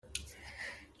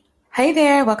Hey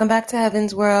there, welcome back to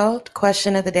Heaven's World.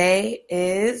 Question of the day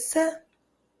is,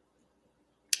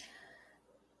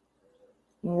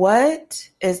 what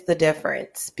is the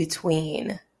difference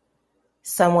between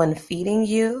someone feeding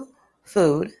you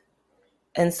food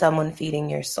and someone feeding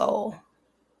your soul?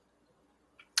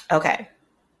 Okay,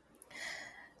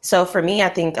 so for me, I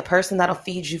think a person that'll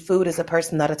feed you food is a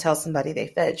person that'll tell somebody they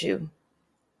fed you.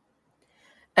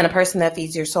 And a person that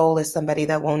feeds your soul is somebody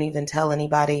that won't even tell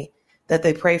anybody that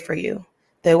they pray for you.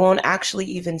 They won't actually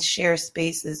even share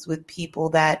spaces with people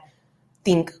that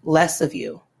think less of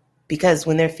you, because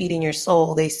when they're feeding your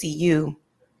soul, they see you.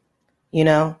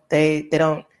 They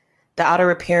don't, the outer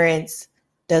appearance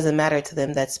doesn't matter to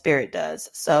them, that spirit does.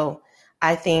 So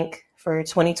I think for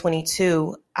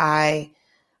 2022, I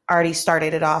already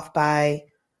started it off by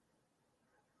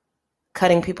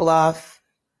cutting people off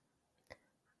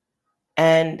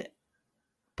and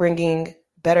bringing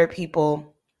better people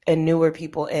and newer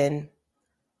people in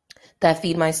that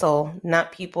feed my soul,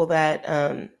 not people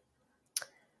that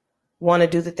want to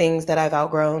do the things that I've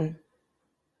outgrown.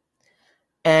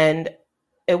 And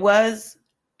it was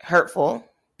hurtful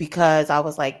because I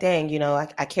was like, dang,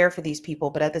 I care for these people.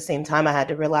 But at the same time, I had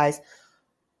to realize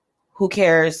who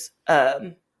cares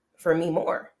for me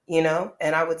more,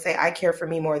 And I would say I care for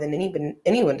me more than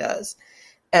anyone does.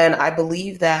 And I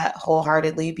believe that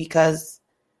wholeheartedly because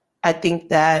I think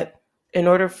that in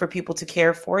order for people to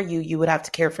care for you, you would have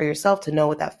to care for yourself to know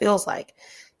what that feels like.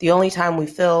 The only time we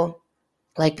feel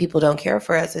like people don't care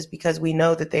for us is because we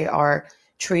know that they are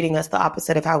treating us the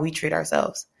opposite of how we treat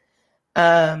ourselves.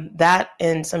 That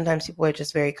and sometimes people are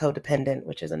just very codependent,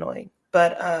 which is annoying.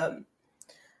 But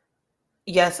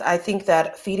yes, I think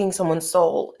that feeding someone's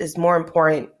soul is more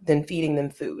important than feeding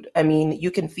them food. I mean,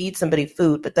 you can feed somebody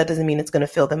food, but that doesn't mean it's going to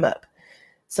fill them up.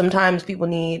 Sometimes people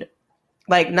need,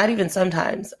 like, not even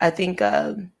sometimes. I think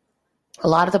a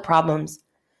lot of the problems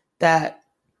that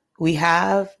we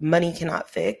have, money cannot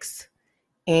fix.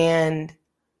 And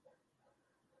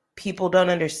people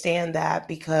don't understand that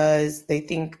because they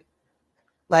think,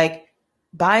 like,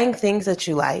 buying things that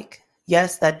you like,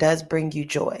 yes, that does bring you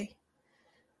joy.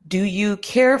 Do you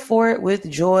care for it with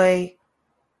joy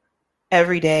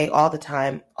every day, all the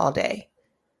time, all day?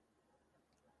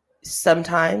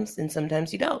 Sometimes, and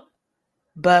sometimes you don't.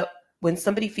 But when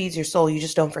somebody feeds your soul, you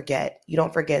just don't forget. You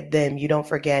don't forget them. You don't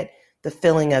forget the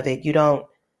feeling of it. You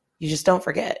just don't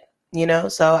forget,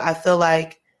 So I feel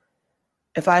like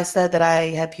if I said that I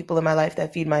had people in my life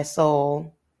that feed my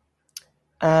soul,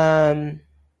 I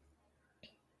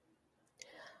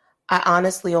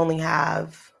honestly only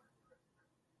have,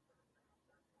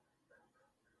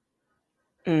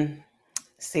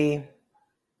 see,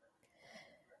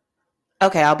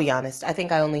 okay, I'll be honest. I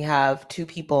think I only have two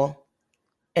people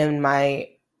in my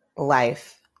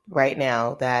life right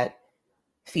now that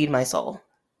feed my soul.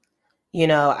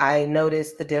 I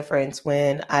notice the difference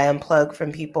when I unplug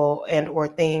from people and or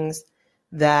things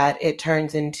that it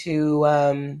turns into,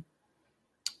 oh,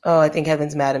 I think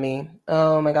heaven's mad at me.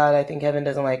 Oh my God, I think heaven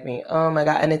doesn't like me. Oh my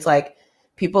God. And it's like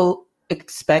people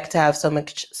expect to have so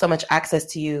much access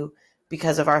to you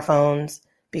because of our phones,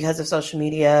 because of social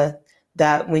media,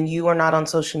 that when you are not on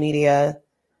social media,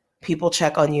 people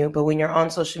check on you. But when you're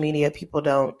on social media, people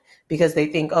don't, because they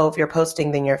think, oh, if you're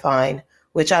posting, then you're fine,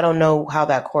 which I don't know how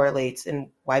that correlates and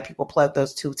why people plug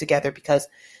those two together, because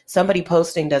somebody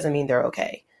posting doesn't mean they're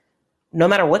okay. No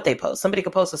matter what they post, somebody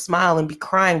could post a smile and be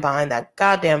crying behind that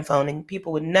goddamn phone, and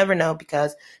people would never know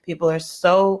because people are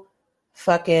so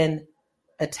fucking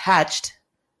attached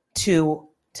to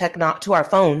to our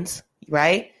phones,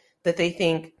 right? That they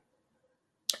think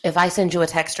if I send you a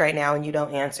text right now and you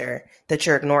don't answer, that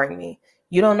you're ignoring me.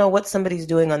 You don't know what somebody's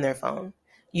doing on their phone.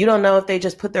 You don't know if they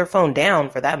just put their phone down,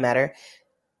 for that matter.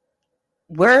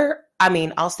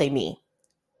 I'll say me.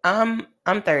 I'm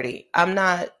 30. I'm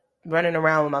not running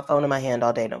around with my phone in my hand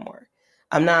all day no more.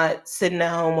 I'm not sitting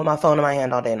at home with my phone in my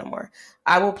hand all day no more.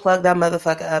 I will plug that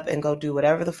motherfucker up and go do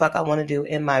whatever the fuck I want to do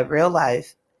in my real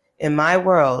life, in my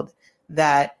world,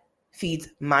 that feeds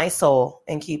my soul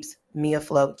and keeps me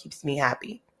afloat, keeps me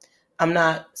happy. I'm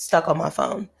not stuck on my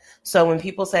phone. So when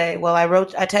people say, well,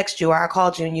 I text you or I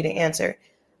called you and you didn't answer.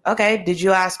 Okay, did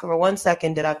you ask for 1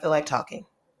 second, did I feel like talking?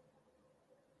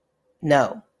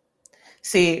 No.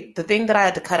 See, the thing that I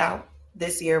had to cut out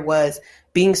this year was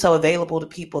being so available to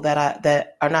people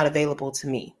that are not available to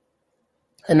me.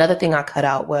 Another thing I cut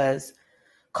out was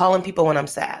calling people when I'm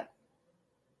sad.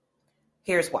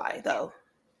 Here's why, though.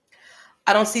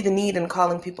 I don't see the need in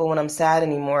calling people when I'm sad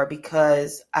anymore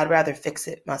because I'd rather fix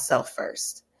it myself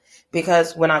first.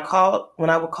 Because when I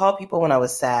would call people when I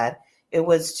was sad, it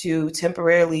was to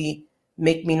temporarily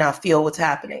make me not feel what's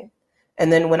happening.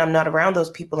 And then when I'm not around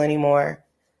those people anymore,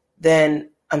 then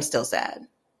I'm still sad.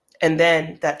 And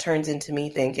then that turns into me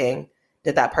thinking,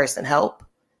 did that person help?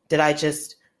 Did I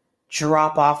just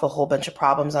drop off a whole bunch of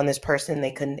problems on this person and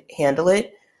they couldn't handle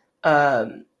it?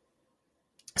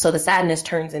 So the sadness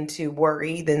turns into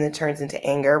worry, then it turns into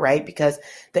anger, right? Because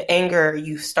the anger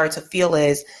you start to feel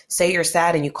is, say you're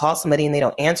sad and you call somebody and they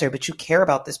don't answer, but you care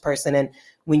about this person. And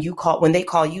when they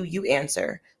call you, you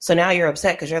answer. So now you're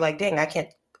upset because you're like, dang,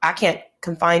 I can't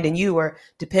confide in you or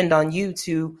depend on you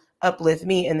to uplift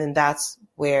me. And then that's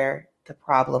where the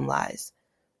problem lies.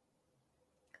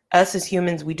 Us as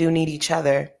humans, we do need each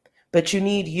other, but you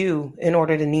need you in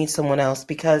order to need someone else,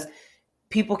 because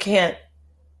people can't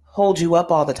hold you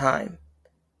up all the time.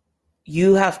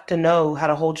 You have to know how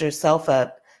to hold yourself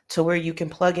up to where you can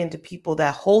plug into people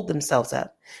that hold themselves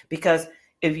up. Because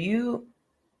if you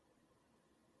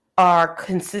are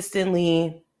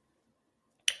consistently,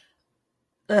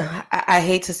 I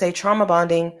hate to say trauma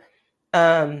bonding,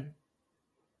 that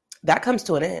comes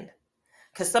to an end.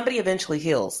 Because somebody eventually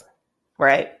heals,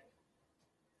 right?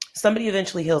 Somebody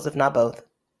eventually heals, if not both.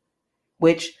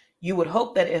 Which you would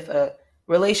hope that if a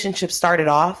relationship started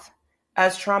off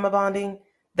as trauma bonding,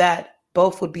 that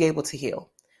both would be able to heal.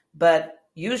 But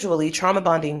usually trauma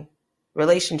bonding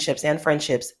relationships and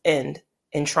friendships end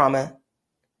in trauma,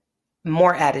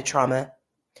 more added trauma,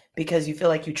 because you feel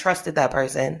like you trusted that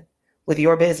person with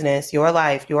your business, your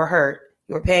life, your hurt,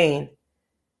 your pain,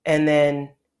 and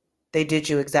then they did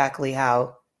you exactly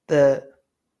how the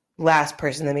last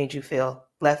person that made you feel,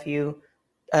 left you,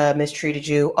 mistreated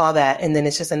you, all that. And then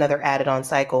it's just another added on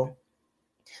cycle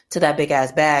to that big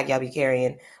ass bag y'all be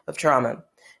carrying of trauma.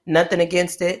 Nothing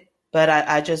against it, but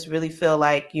I just really feel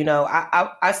like,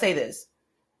 I say this.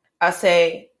 I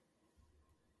say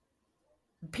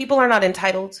people are not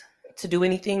entitled to do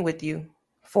anything with you,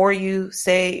 for you,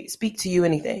 speak to you,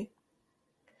 anything.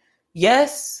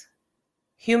 Yes,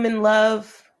 human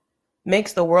love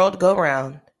makes the world go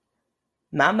round.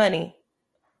 Not money,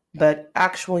 but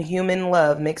actual human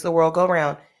love makes the world go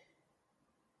round.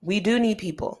 We do need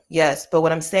people, yes, but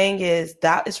what I'm saying is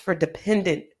that is for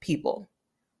dependent people.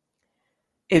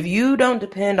 If you don't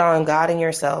depend on God and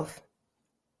yourself,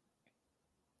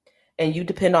 and you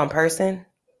depend on person,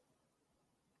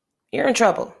 you're in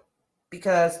trouble,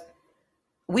 because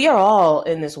we are all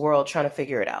in this world trying to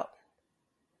figure it out.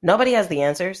 Nobody has the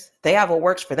answers. They have what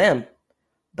works for them,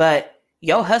 but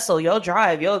your hustle, your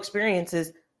drive, your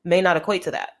experiences may not equate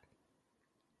to that.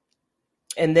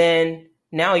 And then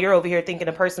now you're over here thinking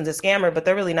a person's a scammer, but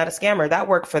they're really not a scammer. That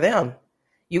worked for them.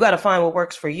 You got to find what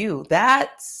works for you.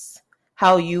 That's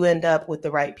how you end up with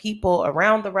the right people,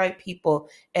 around the right people,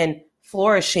 and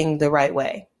flourishing the right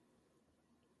way.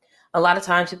 A lot of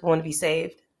times people want to be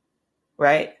saved,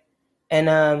 right? And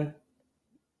I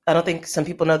don't think some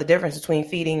people know the difference between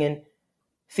feeding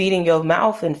your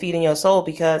mouth and feeding your soul,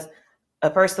 because a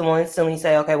person will instantly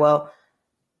say, okay, well,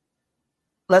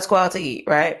 let's go out to eat,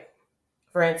 right?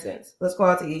 For instance, let's go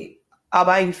out to eat. I'll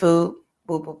buy you food.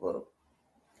 Boo, boo, boo.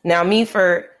 Now, me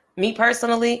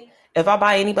personally, if I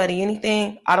buy anybody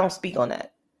anything, I don't speak on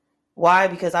that. Why?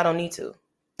 Because I don't need to.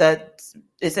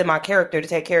 It's in my character to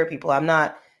take care of people. I'm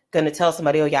not going to tell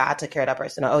somebody, oh, yeah, I took care of that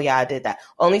person. Or, oh, yeah, I did that.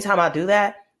 Only time I do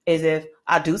that is if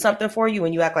I do something for you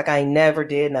and you act like I never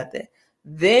did nothing.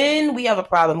 Then we have a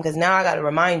problem, because now I got to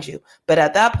remind you. But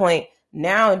at that point,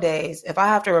 nowadays, if I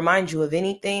have to remind you of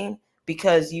anything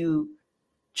because you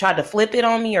tried to flip it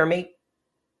on me or make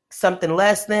something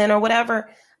less than or whatever,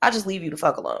 I just leave you the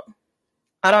fuck alone.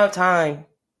 I don't have time.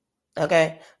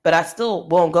 Okay. But I still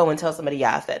won't go and tell somebody,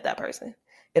 yeah, I fed that person.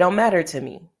 It don't matter to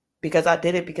me, because I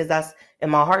did it because that's in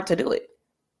my heart to do it.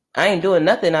 I ain't doing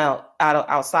nothing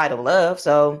outside of love.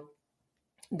 So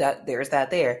there's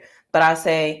that there. But I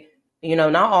say,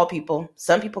 not all people.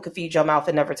 Some people can feed your mouth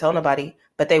and never tell nobody,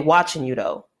 but they watching you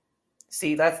though.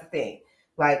 See, that's the thing.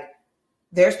 Like,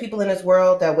 there's people in this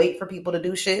world that wait for people to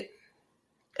do shit.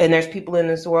 And there's people in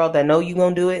this world that know you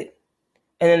gonna do it.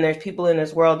 And then there's people in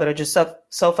this world that are just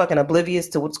so fucking oblivious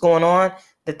to what's going on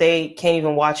that they can't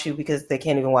even watch you because they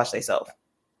can't even watch themselves.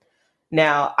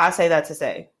 Now, I say that to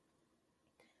say,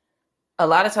 a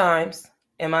lot of times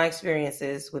in my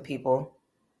experiences with people,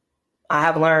 I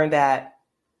have learned that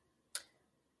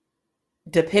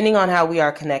depending on how we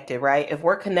are connected, right? If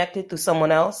we're connected through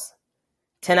someone else,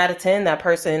 10 out of 10, that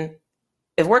person,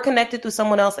 if we're connected through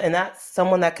someone else and that's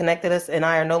someone that connected us and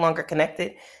I are no longer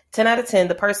connected, 10 out of 10,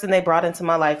 the person they brought into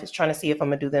my life is trying to see if I'm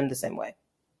going to do them the same way.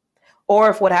 Or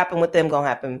if what happened with them going to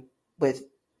happen with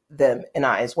them and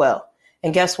I as well.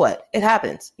 And guess what? It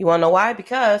happens. You want to know why?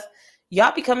 Because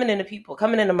y'all be coming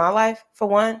into my life for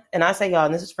one. And I say y'all,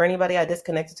 and this is for anybody I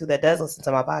disconnected to that does listen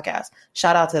to my podcast.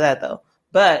 Shout out to that though.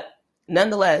 But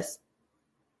nonetheless,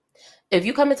 if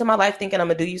you come into my life thinking I'm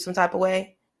going to do you some type of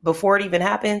way, before it even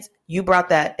happens, you brought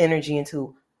that energy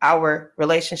into our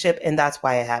relationship, and that's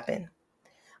why it happened.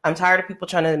 I'm tired of people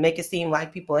trying to make it seem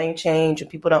like people ain't changed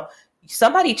and people don't.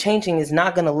 Somebody changing is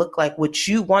not going to look like what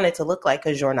you want it to look like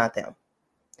because you're not them.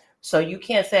 So you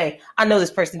can't say, I know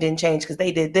this person didn't change because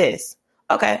they did this.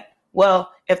 Okay,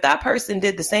 well, if that person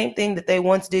did the same thing that they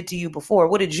once did to you before,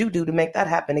 what did you do to make that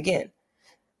happen again?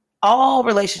 All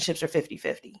relationships are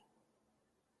 50-50.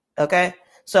 Okay,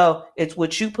 so it's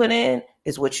what you put in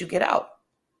is what you get out.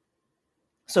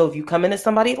 So if you come into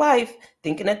somebody's life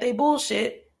thinking that they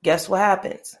bullshit, guess what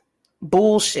happens?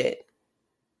 Bullshit.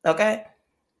 Okay?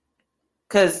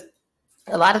 Because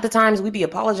a lot of the times we be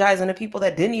apologizing to people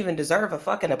that didn't even deserve a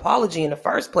fucking apology in the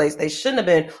first place. They shouldn't have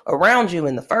been around you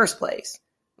in the first place.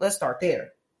 Let's start there.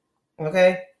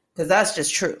 Okay? Because that's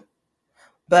just true.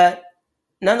 But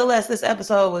nonetheless, this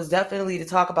episode was definitely to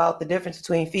talk about the difference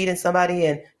between feeding somebody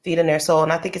and feeding their soul.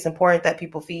 And I think it's important that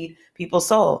people feed people's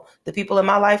soul. The people in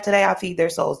my life today, I feed their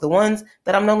souls. The ones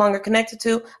that I'm no longer connected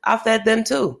to, I fed them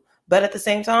too. But at the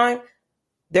same time,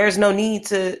 there's no need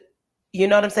to, you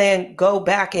know what I'm saying, go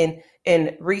back and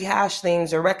rehash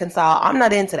things or reconcile. I'm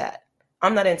not into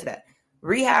that.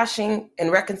 Rehashing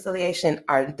and reconciliation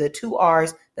are the two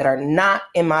R's that are not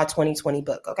in my 2020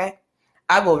 book, okay?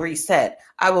 I will reset.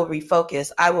 I will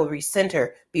refocus. I will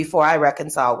recenter before I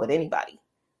reconcile with anybody.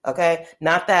 Okay?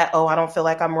 Not that, oh, I don't feel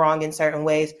like I'm wrong in certain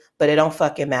ways, but it don't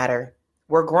fucking matter.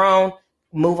 We're grown.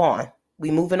 Move on.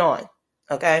 We moving on.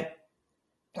 Okay?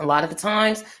 A lot of the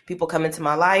times, people come into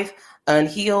my life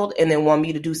unhealed and then want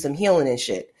me to do some healing and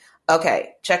shit.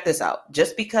 Okay, check this out.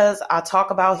 Just because I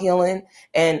talk about healing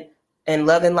and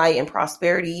love and light and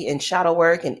prosperity and shadow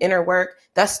work and inner work,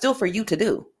 that's still for you to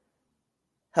do.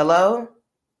 Hello?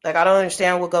 Like, I don't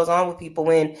understand what goes on with people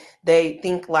when they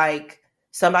think like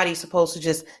somebody's supposed to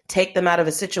just take them out of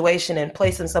a situation and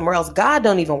place them somewhere else. God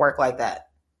don't even work like that.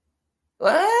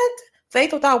 What?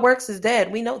 Faith without works is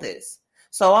dead. We know this.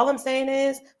 So all I'm saying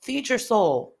is feed your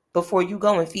soul before you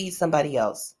go and feed somebody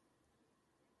else.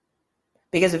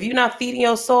 Because if you're not feeding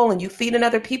your soul and you feeding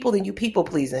other people, then you people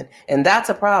pleasing. And that's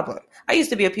a problem. I used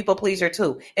to be a people pleaser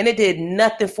too. And it did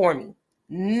nothing for me.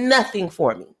 Nothing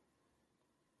for me.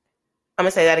 I'm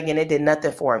going to say that again. It did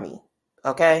nothing for me.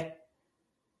 Okay?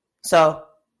 So,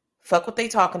 fuck what they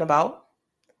talking about.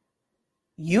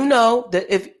 You know that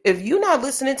if you're not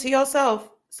listening to yourself,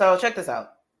 so check this out.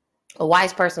 A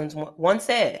wise person once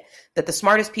said that the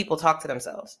smartest people talk to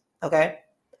themselves. Okay?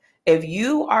 If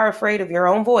you are afraid of your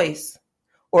own voice,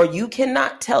 or you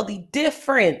cannot tell the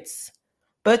difference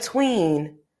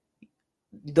between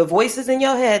the voices in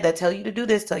your head that tell you to do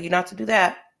this, tell you not to do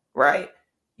that, right?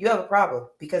 You have a problem.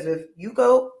 Because if you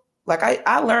go, like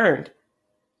I learned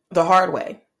the hard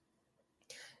way.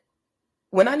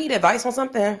 When I need advice on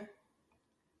something,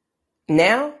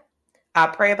 now I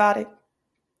pray about it.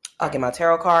 I'll get my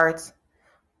tarot cards.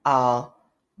 I'll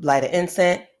light an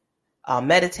incense. I'll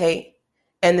meditate.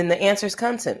 And then the answers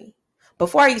come to me.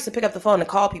 Before I used to pick up the phone and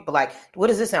call people like, what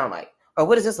does this sound like? Or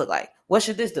what does this look like? What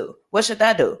should this do? What should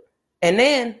that do? And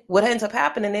then what ends up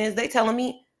happening is they telling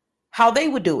me how they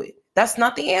would do it. That's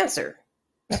not the answer,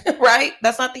 right?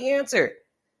 That's not the answer.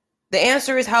 The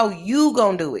answer is how you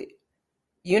gonna do it,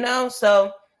 you know?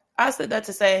 So I said that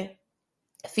to say,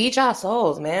 feed your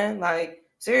souls, man. Like,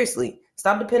 seriously,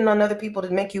 stop depending on other people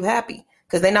to make you happy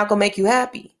because they're not gonna make you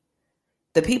happy.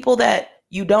 The people that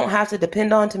you don't have to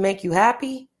depend on to make you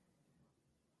happy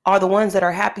are the ones that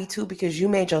are happy too because you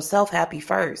made yourself happy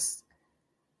first.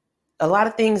 A lot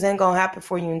of things ain't gonna happen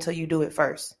for you until you do it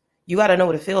first. You gotta know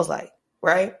what it feels like,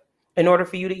 right? In order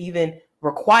for you to even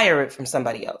require it from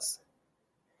somebody else.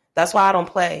 That's why I don't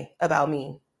play about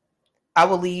me. I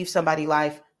will leave somebody's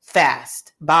life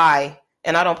fast. Bye.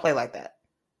 And I don't play like that.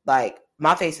 Like,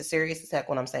 my face is serious as heck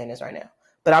when I'm saying this right now.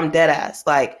 But I'm dead ass.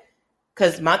 Like,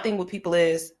 because my thing with people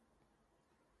is,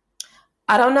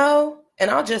 I don't know. And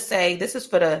I'll just say, this is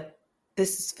for the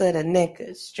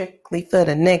niggas. Strictly for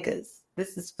the niggas.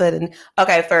 This is for the,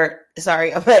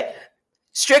 but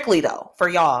strictly though, for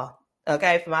y'all.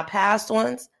 Okay, for my past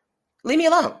ones, leave me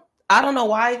alone. I don't know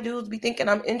why dudes be thinking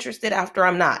I'm interested after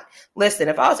I'm not. Listen,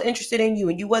 if I was interested in you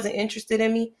and you wasn't interested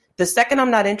in me, the second I'm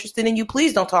not interested in you,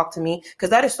 please don't talk to me because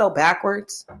that is so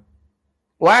backwards.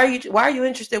 Why are you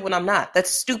interested when I'm not? That's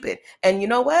stupid. And you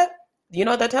know what? You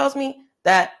know what that tells me?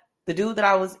 That the dude that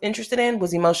I was interested in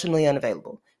was emotionally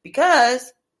unavailable.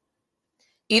 Because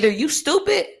either you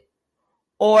stupid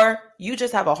or you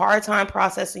just have a hard time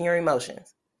processing your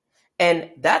emotions.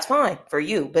 And that's fine for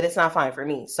you, but it's not fine for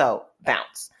me. So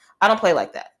bounce. I don't play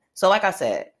like that. So like I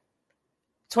said,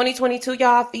 2022,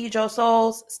 y'all, feed your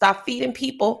souls. Stop feeding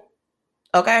people.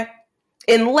 Okay?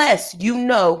 Unless you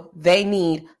know they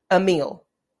need a meal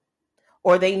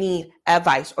or they need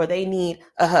advice or they need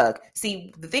a hug.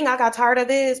 See, the thing I got tired of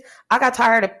is I got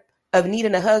tired of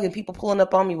needing a hug and people pulling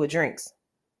up on me with drinks.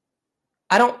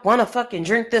 I don't want to fucking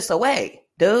drink this away,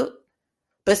 dude.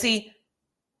 But see,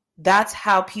 that's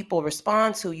how people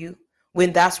respond to you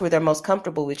when that's where they're most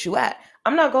comfortable with you at.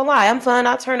 I'm not gonna lie, I'm fun,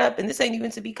 I'll turn up, and this ain't even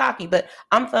to be cocky, but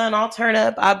I'm fun, I'll turn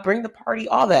up, I bring the party,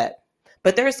 all that.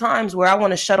 But there's times where I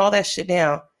want to shut all that shit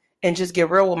down and just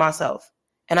get real with myself.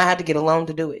 And I had to get alone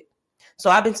to do it. So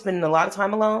I've been spending a lot of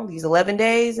time alone these 11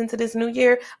 days into this new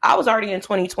year. I was already in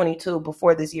 2022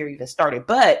 before this year even started.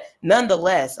 But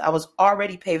nonetheless, I was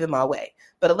already paving my way.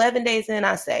 But 11 days in,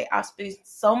 I say, I spend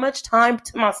so much time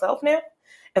to myself now.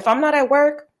 If I'm not at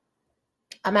work,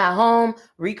 I'm at home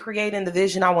recreating the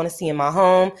vision I want to see in my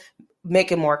home,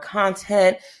 making more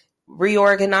content,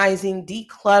 reorganizing,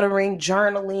 decluttering,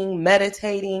 journaling,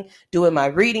 meditating, doing my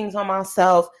readings on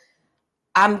myself.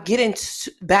 I'm getting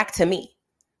back to me.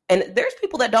 And there's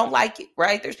people that don't like it,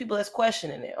 right? There's people that's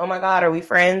questioning it. Oh my God, are we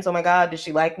friends? Oh my God, does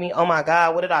she like me? Oh my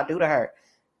God, what did I do to her?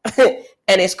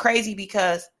 And it's crazy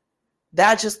because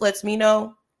that just lets me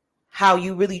know how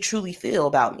you really truly feel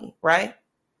about me, right?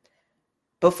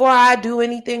 Before I do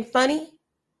anything funny,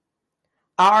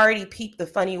 I already peep the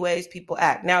funny ways people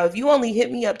act. Now, if you only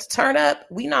hit me up to turn up,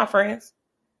 we not friends.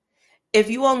 If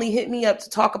you only hit me up to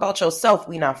talk about yourself,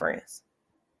 we not friends.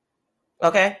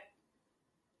 Okay?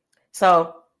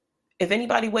 So, if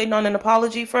anybody waiting on an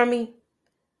apology from me,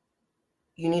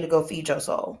 you need to go feed your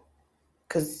soul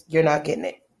because you're not getting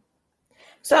it.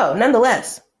 So,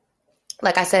 nonetheless,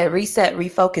 like I said, reset,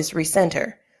 refocus,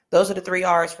 recenter. Those are the 3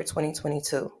 R's for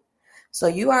 2022. So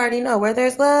you already know where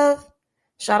there's love.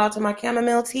 Shout out to my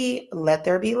chamomile tea. Let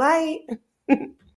there be light.